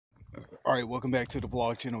All right, welcome back to the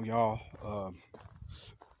vlog channel, y'all.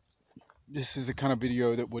 This is a kind of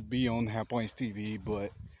video that would be on Half Pints TV,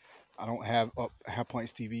 but I don't have Half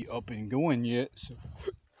Pints TV up and going yet,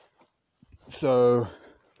 so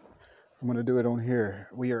I'm gonna do it on here.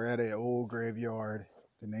 We are at an old graveyard.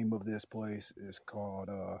 The name of this place is called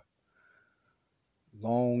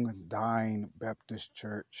Long Dine Baptist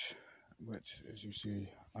Church, which, as you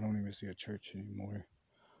see, I don't even see a church anymore.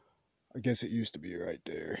 I guess it used to be right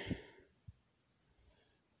there.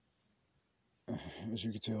 As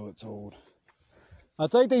you can tell, it's old. I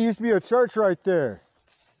think there used to be a church right there.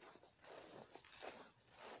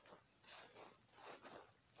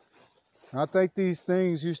 I think these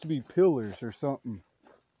things used to be pillars or something.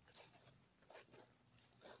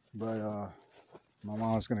 But my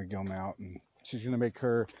mom's gonna go them out and she's gonna make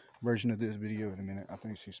her version of this video in a minute. I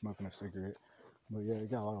think she's smoking a cigarette. But yeah, it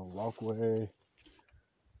got a little walkway,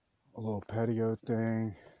 a little patio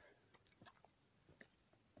thing.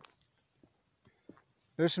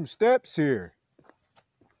 There's some steps here.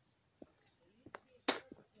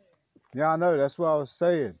 Yeah, I know, that's what I was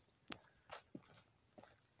saying.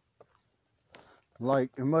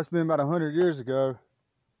 Like, it must have been about 100 years ago.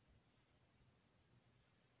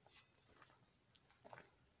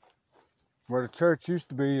 Where the church used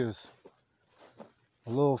to be is a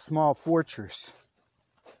little small fortress.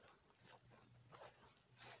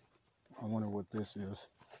 I wonder what this is.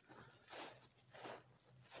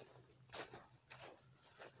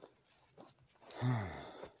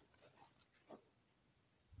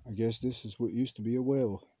 I guess this is what used to be a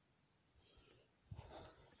well.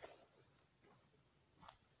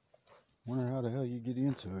 Wonder how the hell you get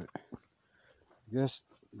into it. I guess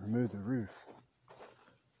remove the roof.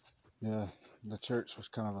 Yeah, the church was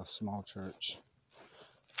kind of a small church,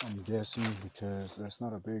 I'm guessing, because that's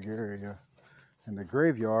not a big area. And the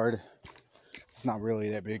graveyard, it's not really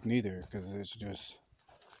that big neither, because it's just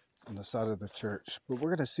on the side of the church. But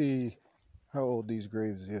we're gonna see how old these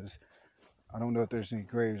graves is. I don't know if there's any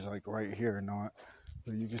graves like right here or not,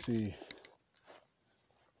 but you can see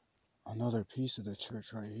another piece of the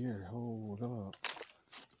church right here. Hold up,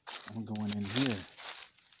 I'm going in here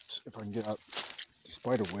if I can get out the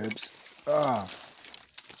spider webs.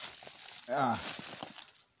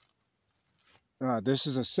 This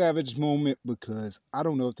is a savage moment because I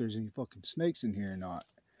don't know if there's any fucking snakes in here or not.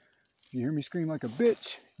 You hear me scream like a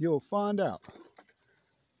bitch, you'll find out.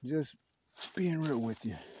 Just being real with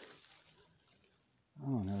you. I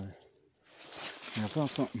don't know. Yeah, I found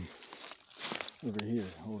something over here.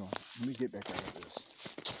 Hold on. Let me get back out of this.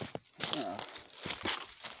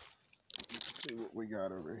 Let's see what we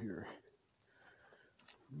got over here.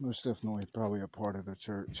 Most definitely probably a part of the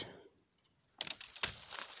church.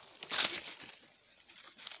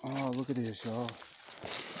 Oh, look at this, y'all.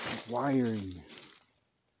 Wiring.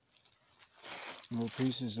 Little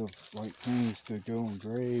pieces of like things to go in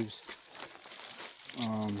graves.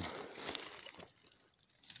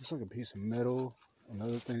 Looks like a piece of metal.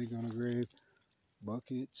 Another thing on a grave.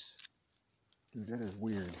 Buckets. Dude, that is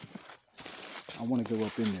weird. I want to go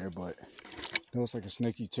up in there, but that looks like a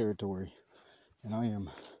snaky territory. And I am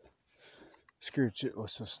scared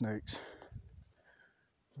shitless of snakes.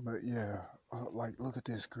 But yeah, like look at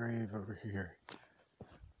this grave over here.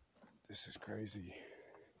 This is crazy.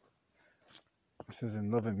 This is in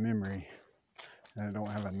loving memory. And I don't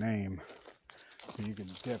have a name. But you can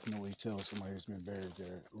definitely tell somebody's been buried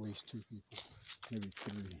there. At least 2 people. Maybe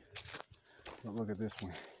 3. But look at this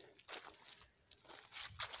one.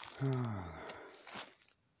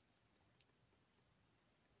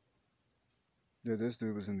 Yeah, this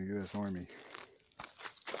dude was in the U.S. Army.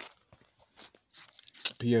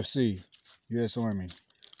 PFC, U.S. Army,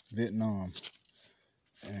 Vietnam.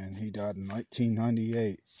 And he died in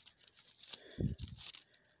 1998.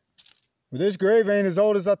 Well, this grave ain't as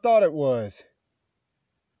old as I thought it was.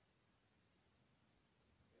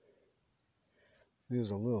 He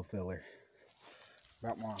was a little feller.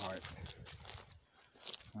 About my height.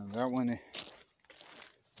 And that one,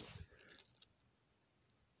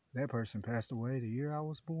 that person passed away the year I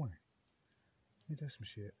was born. Ain't that some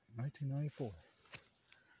shit? 1994.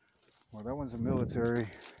 Well, that one's a military.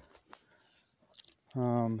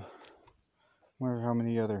 Wonder how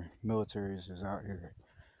many other militaries is out here.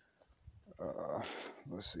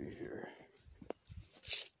 Let's see here.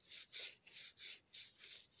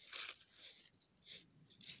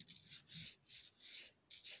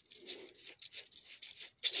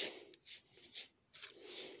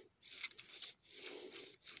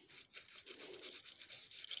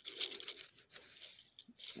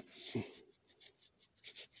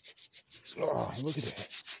 Oh, look at that.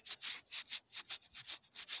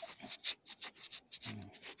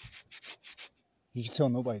 You can tell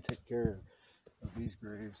nobody take care of these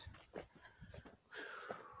graves.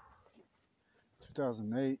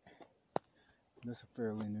 2008. That's a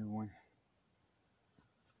fairly new one.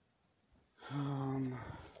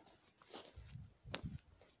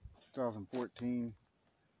 2014.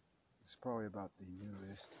 It's probably about the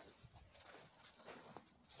newest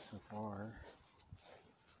so far.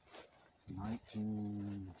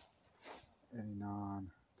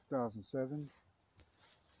 1989, 2007,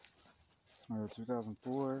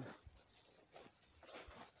 2004,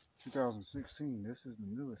 2016. This is the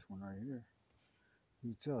newest one right here.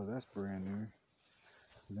 You can tell that's brand new.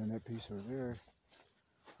 And then that piece over there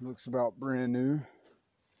looks about brand new,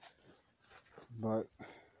 but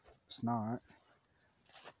it's not.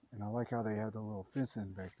 And I like how they have the little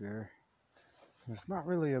fencing back there. It's not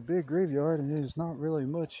really a big graveyard, and there's not really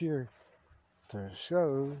much here to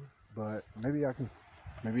show, but maybe I can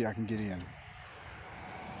get in.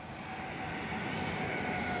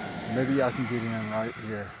 Maybe I can get in right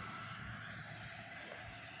here.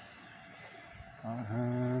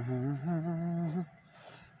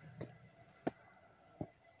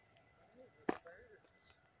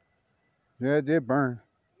 Yeah, it did burn.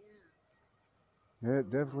 Yeah, it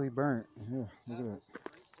definitely burnt. Yeah, look at that.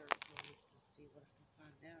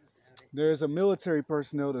 There's a military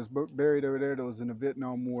personnel that's buried over there that was in the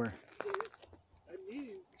Vietnam War. A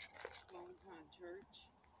new long-time church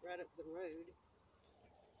right up the road,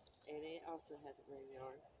 and it also has a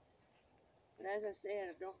graveyard. But as I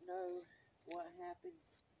said, I don't know what happened,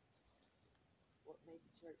 what made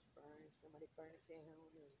the church burn. Somebody burned it down,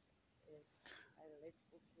 and had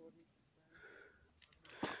electrical shortage.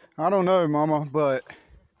 I don't know, Mama, but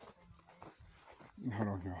I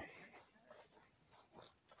don't know.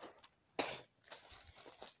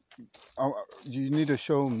 You need to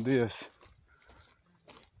show them this.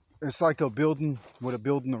 It's like a building with a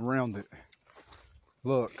building around it.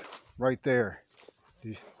 Look, right there.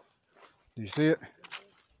 Do you see it?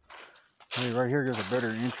 Hey, right here there's a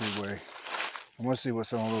better entryway. I want to see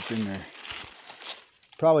what's all up in there.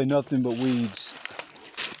 Probably nothing but weeds.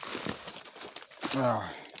 Ah.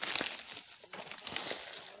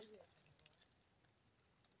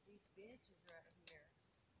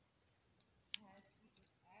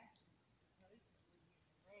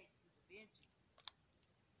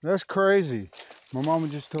 That's crazy. My mama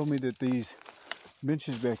just told me that these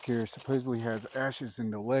benches back here supposedly has ashes in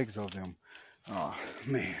the legs of them. Oh,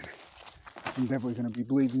 man. I'm definitely going to be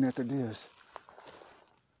bleeding after this.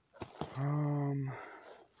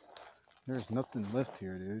 There's nothing left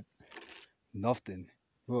here, dude. Nothing.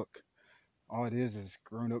 Look. All it is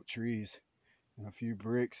grown up trees and a few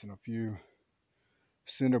bricks and a few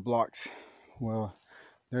cinder blocks. Well,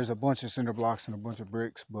 there's a bunch of cinder blocks and a bunch of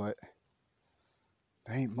bricks, but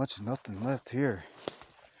there ain't nothing left here.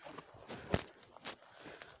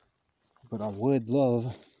 But I would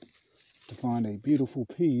love to find a beautiful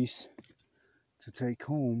piece to take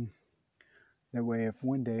home. That way, if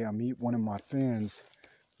one day I meet one of my fans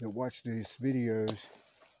that watch these videos,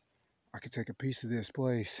 I could take a piece of this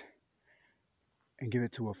place and give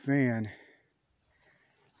it to a fan.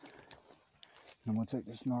 I'm gonna take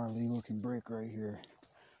this gnarly looking brick right here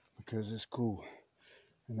because it's cool.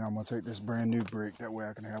 And now I'm gonna take this brand new brick. That way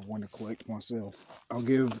I can have one to collect myself. I'll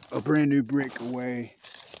give a brand new brick away,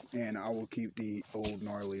 and I will keep the old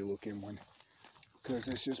gnarly looking one because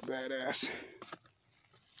it's just badass.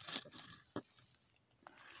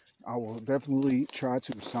 I will definitely try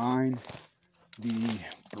to sign the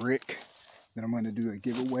brick that I'm gonna do a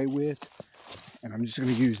giveaway with, and I'm just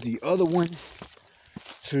gonna use the other one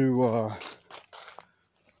to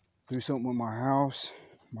do something with my house,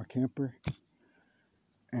 my camper,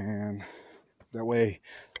 and that way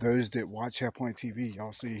those that watch Halfpoint TV,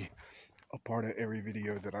 y'all see a part of every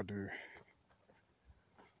video that I do.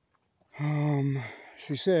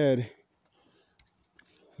 She said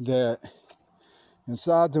that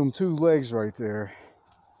inside them two legs right there,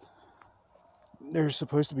 there's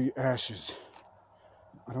supposed to be ashes.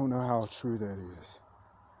 I don't know how true that is.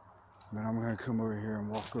 But I'm gonna come over here and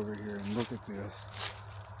walk over here and look at this.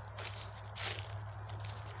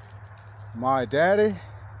 My daddy,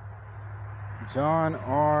 John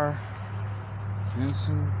R.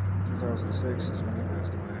 Henson, 2006 is when he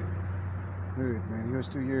passed away. Dude, man, he was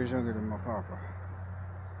 2 years younger than my papa.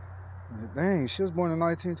 Dang, she was born in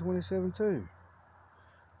 1927 too.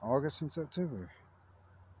 August and September.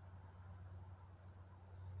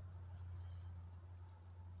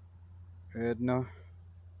 Edna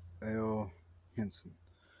L. Henson.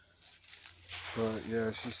 But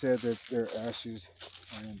yeah, she said that their ashes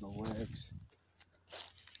are in the legs.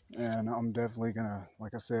 And I'm definitely gonna,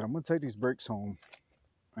 like I said, I'm gonna take these bricks home.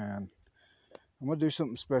 And I'm gonna do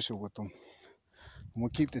something special with them. I'm gonna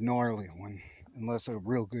keep the gnarly one, unless a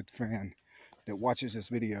real good friend that watches this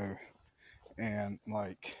video and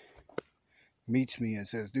like meets me and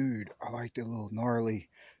says, dude, I like the little gnarly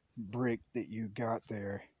brick that you got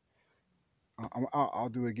there. I'll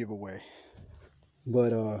do a giveaway.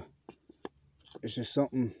 But it's just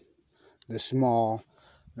something that's small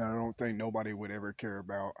that I don't think nobody would ever care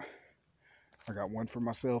about. I got one for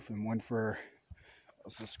myself and one for a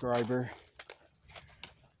subscriber.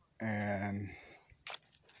 And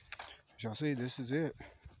as y'all see, this is it.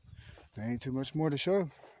 There ain't too much more to show.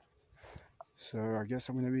 So I guess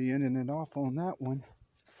I'm going to be ending it off on that one.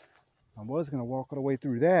 I was going to walk all the way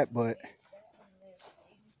through that, but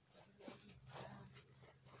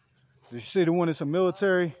did you see the one that's a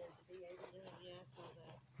military?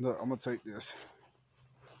 Look, I'm going to take this.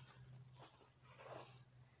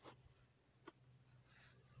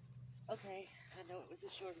 Okay, I know it was a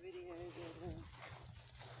short video, but it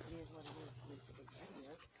is what it is. It's a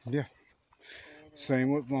video. Yeah.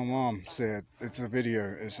 Same what my mom said. It's a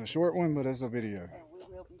video. It's a short one, but it's a video. And we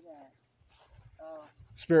will be back.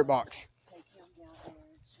 Spirit box. Take him down there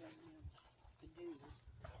and show him the new one.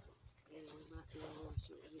 And we might do a little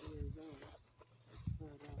short video there.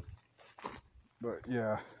 But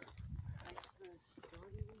yeah. Thanks for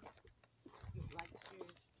joining me. Like,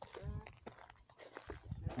 share, subscribe.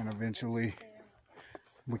 And eventually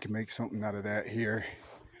we can make something out of that here,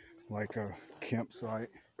 like a campsite.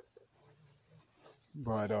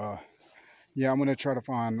 But yeah, I'm gonna try to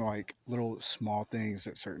find like little small things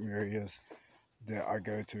at certain areas that I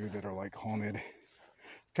go to that are like haunted,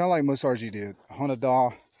 kind of like Most RG did. A haunted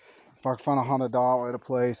doll. If I can find a haunted doll at a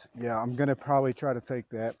place, yeah, I'm gonna probably try to take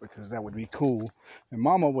that because that would be cool, and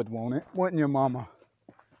Mama would want it, wouldn't you, Mama?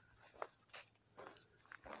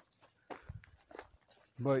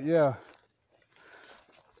 But yeah,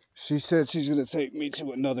 she said she's gonna take me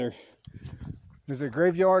to another. Is it a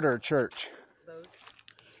graveyard or a church? Both.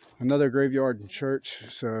 Another graveyard and church.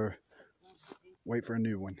 So wait for a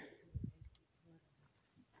new one.